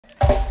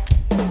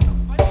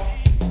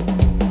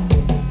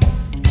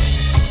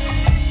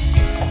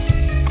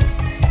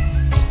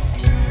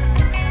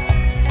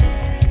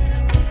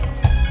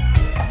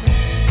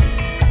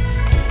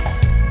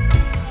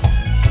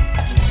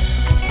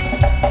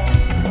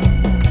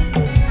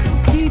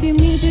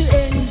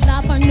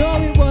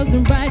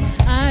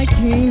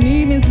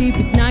can't sleep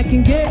at night,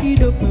 can't get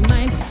it off my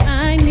mind.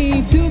 I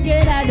need to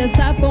get out of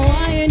sight, but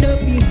I end up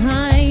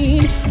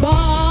behind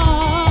bars.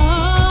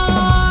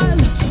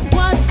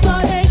 What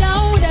started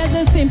out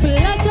as a simple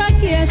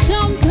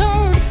altercation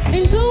turned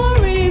into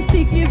a really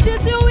sticky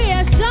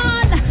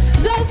situation.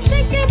 Just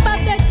thinking about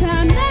the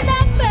time that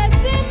I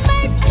passed, it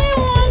makes me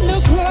wanna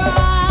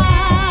cry.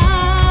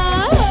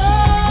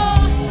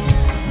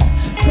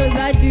 'Cause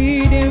I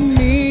didn't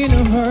mean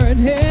to hurt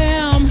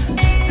him.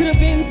 Could've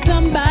been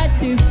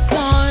somebody's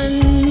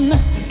son.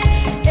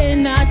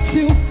 And I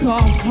took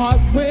a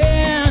hard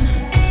when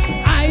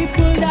I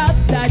pulled out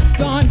that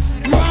gun.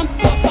 Rum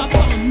pa pa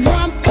bum,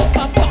 rum pa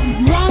pa bum,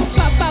 rum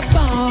pa pa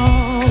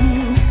bum.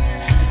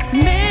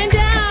 Man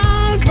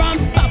down, rum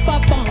pa pa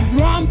bum,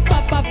 rum pa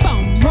pa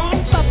bum, rum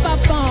pa pa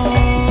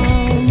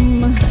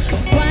bum.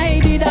 Why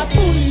did I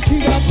pull the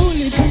trigger, pull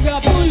the trigger,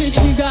 pull the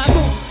trigger,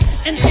 boom,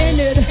 and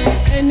ended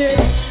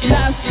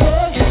last so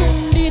soon?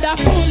 Did I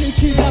pull the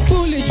trigger,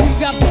 pull the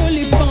trigger, pull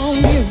it from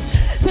you?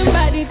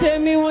 Somebody tell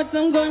me what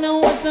I'm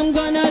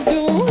gonna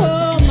do.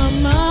 Oh,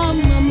 mama,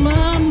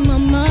 mama,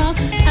 mama,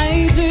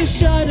 I just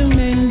shot a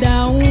man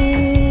down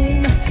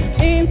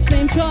in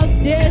Central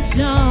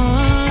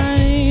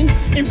Station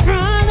in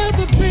front of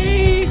a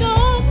big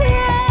old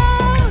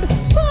crowd.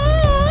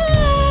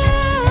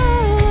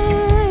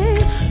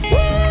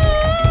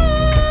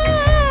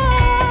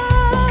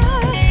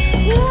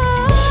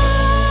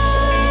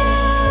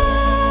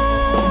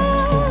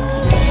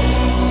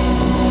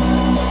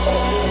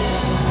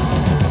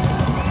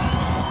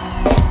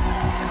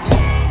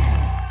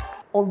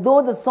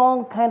 Although the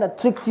song kind of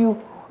tricked you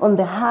on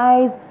the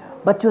highs,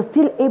 but you're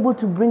still able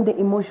to bring the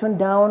emotion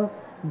down,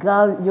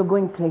 girl, you're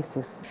going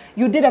places.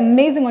 You did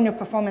amazing on your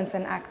performance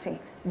and acting.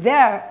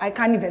 There, I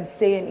can't even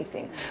say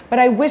anything. But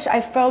I wish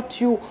I felt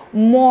you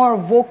more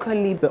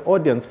vocally. The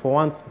audience, for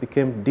once,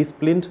 became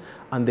disciplined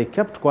and they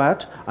kept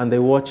quiet and they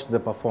watched the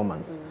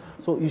performance.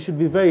 So you should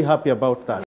be very happy about that.